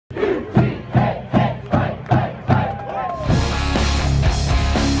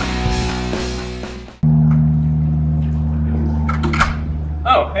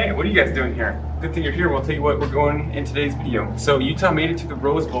are you guys doing here? Good thing you're here. We'll tell you what we're going in today's video. So Utah made it to the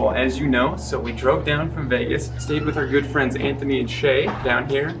Rose Bowl, as you know. So we drove down from Vegas, stayed with our good friends Anthony and Shay down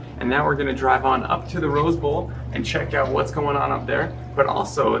here, and now we're gonna drive on up to the Rose Bowl and check out what's going on up there. But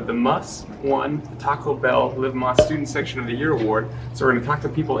also, the MUSS won the Taco Bell Live MUSS Student Section of the Year Award. So we're gonna talk to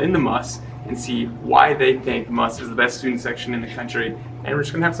people in the MUSS and see why they think MUSS is the best student section in the country. And we're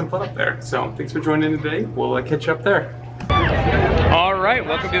just gonna have some fun up there. So thanks for joining in today. We'll catch you up there. All right,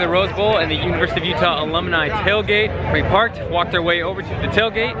 welcome to the Rose Bowl and the University of Utah Alumni Tailgate. We parked, walked our way over to the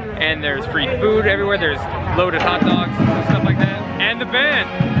tailgate, and there's free food everywhere. There's loaded hot dogs and stuff like that. And the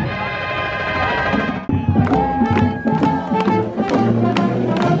band.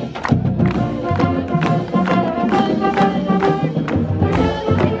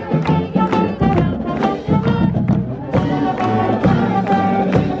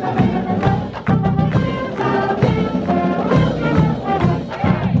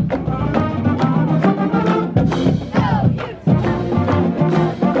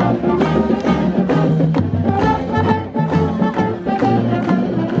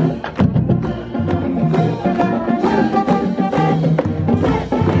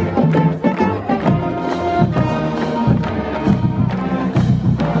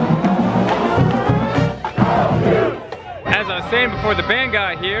 Before the band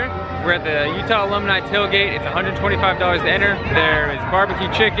got here, we're at the Utah Alumni Tailgate. It's $125 to enter. There is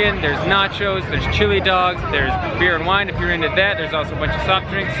barbecue chicken, there's nachos, there's chili dogs, there's beer and wine if you're into that. There's also a bunch of soft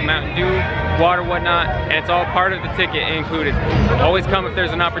drinks, Mountain Dew, water, whatnot, and it's all part of the ticket included. Always come if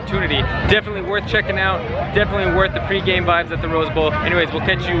there's an opportunity. Definitely worth checking out. Definitely worth the pre-game vibes at the Rose Bowl. Anyways, we'll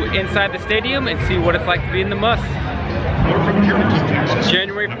catch you inside the stadium and see what it's like to be in the MUSS.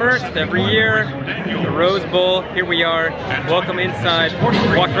 January 1st, every year, the Rose Bowl, here we are. Welcome inside.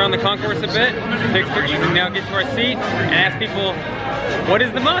 Walked around the concourse a bit, take pictures, and now get to our seat and ask people, what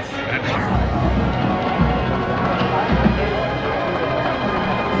is the MUSS?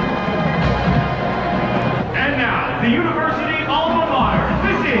 And now, the University Alma Mater.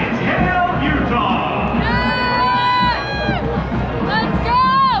 This is Hail Utah!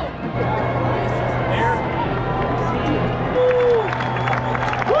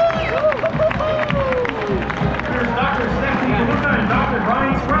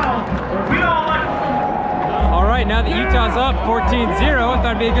 Alright, now that Utah's up 14-0, I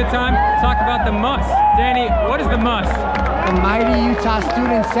thought it'd be a good time to talk about the MUSS. Danny, what is the MUSS? The mighty Utah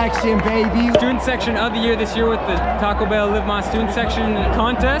Student Section, baby. Student Section of the Year this year with the Taco Bell Live MUSS Student Section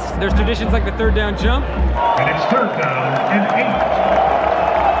contest. There's traditions like the third down jump. And it's third down and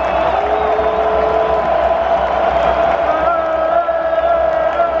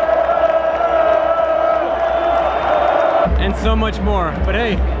 8. And so much more. But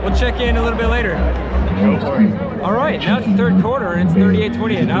hey, we'll check in a little bit later. Go for it. All right, now it's the third quarter and it's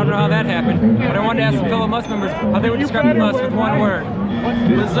 38-28. I don't know how that happened, but I wanted to ask some fellow MUSS members how they would describe the MUSS with one word.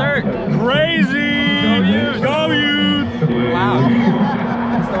 Berserk. Crazy. Go Utes. Go Utes. Wow.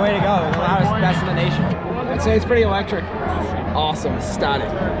 That's the way to go. The loudest, best in the nation. I'd say it's pretty electric. Awesome.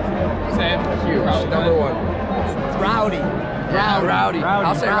 Static. Same. Huge. Number one. It's rowdy. Yeah, rowdy.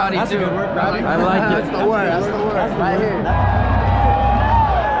 I'll say rowdy too. That's a good word, rowdy. I like it. That's the word. That's the word. That's right here.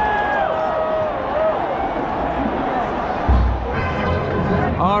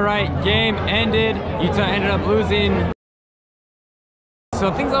 All right, game ended. Utah ended up losing.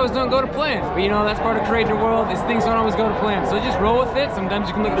 So things always don't go to plan, but you know, that's part of creating a world, is things don't always go to plan. So just roll with it. Sometimes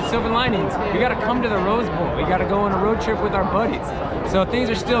you can look at the silver linings. We gotta come to the Rose Bowl. We gotta go on a road trip with our buddies. So things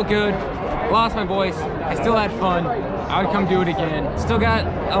are still good. Lost my voice. I still had fun. I would come do it again. Still got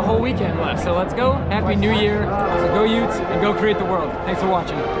a whole weekend left, so let's go. Happy New Year. So go Utes and go create the world. Thanks for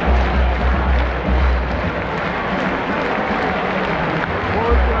watching.